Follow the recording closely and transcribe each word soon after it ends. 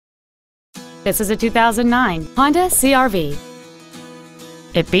This is a 2009 Honda CR-V.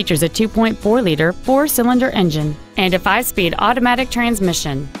 It features a 2.4-liter four-cylinder engine and a 5-speed automatic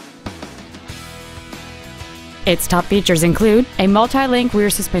transmission. Its top features include a multi-link rear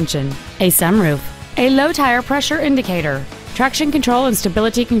suspension, a sunroof, a low tire pressure indicator, traction control and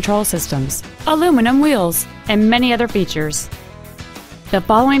stability control systems, aluminum wheels, and many other features. The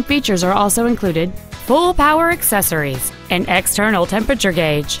following features are also included: full power accessories, an external temperature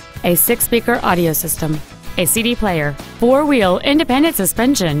gauge, a 6-speaker audio system, a CD player, 4-wheel independent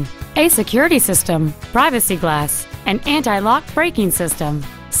suspension, a security system, privacy glass, an anti-lock braking system,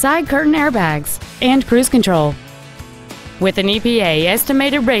 side curtain airbags, and cruise control. With an EPA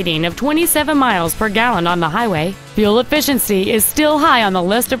estimated rating of 27 miles per gallon on the highway, fuel efficiency is still high on the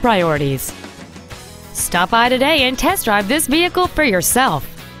list of priorities. Stop by today and test drive this vehicle for yourself.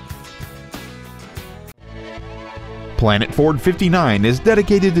 Planet Ford 59 is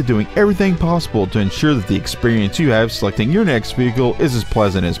dedicated to doing everything possible to ensure that the experience you have selecting your next vehicle is as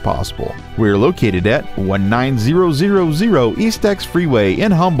pleasant as possible. We are located at 19000 Eastex Freeway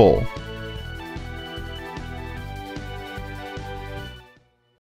in Humble.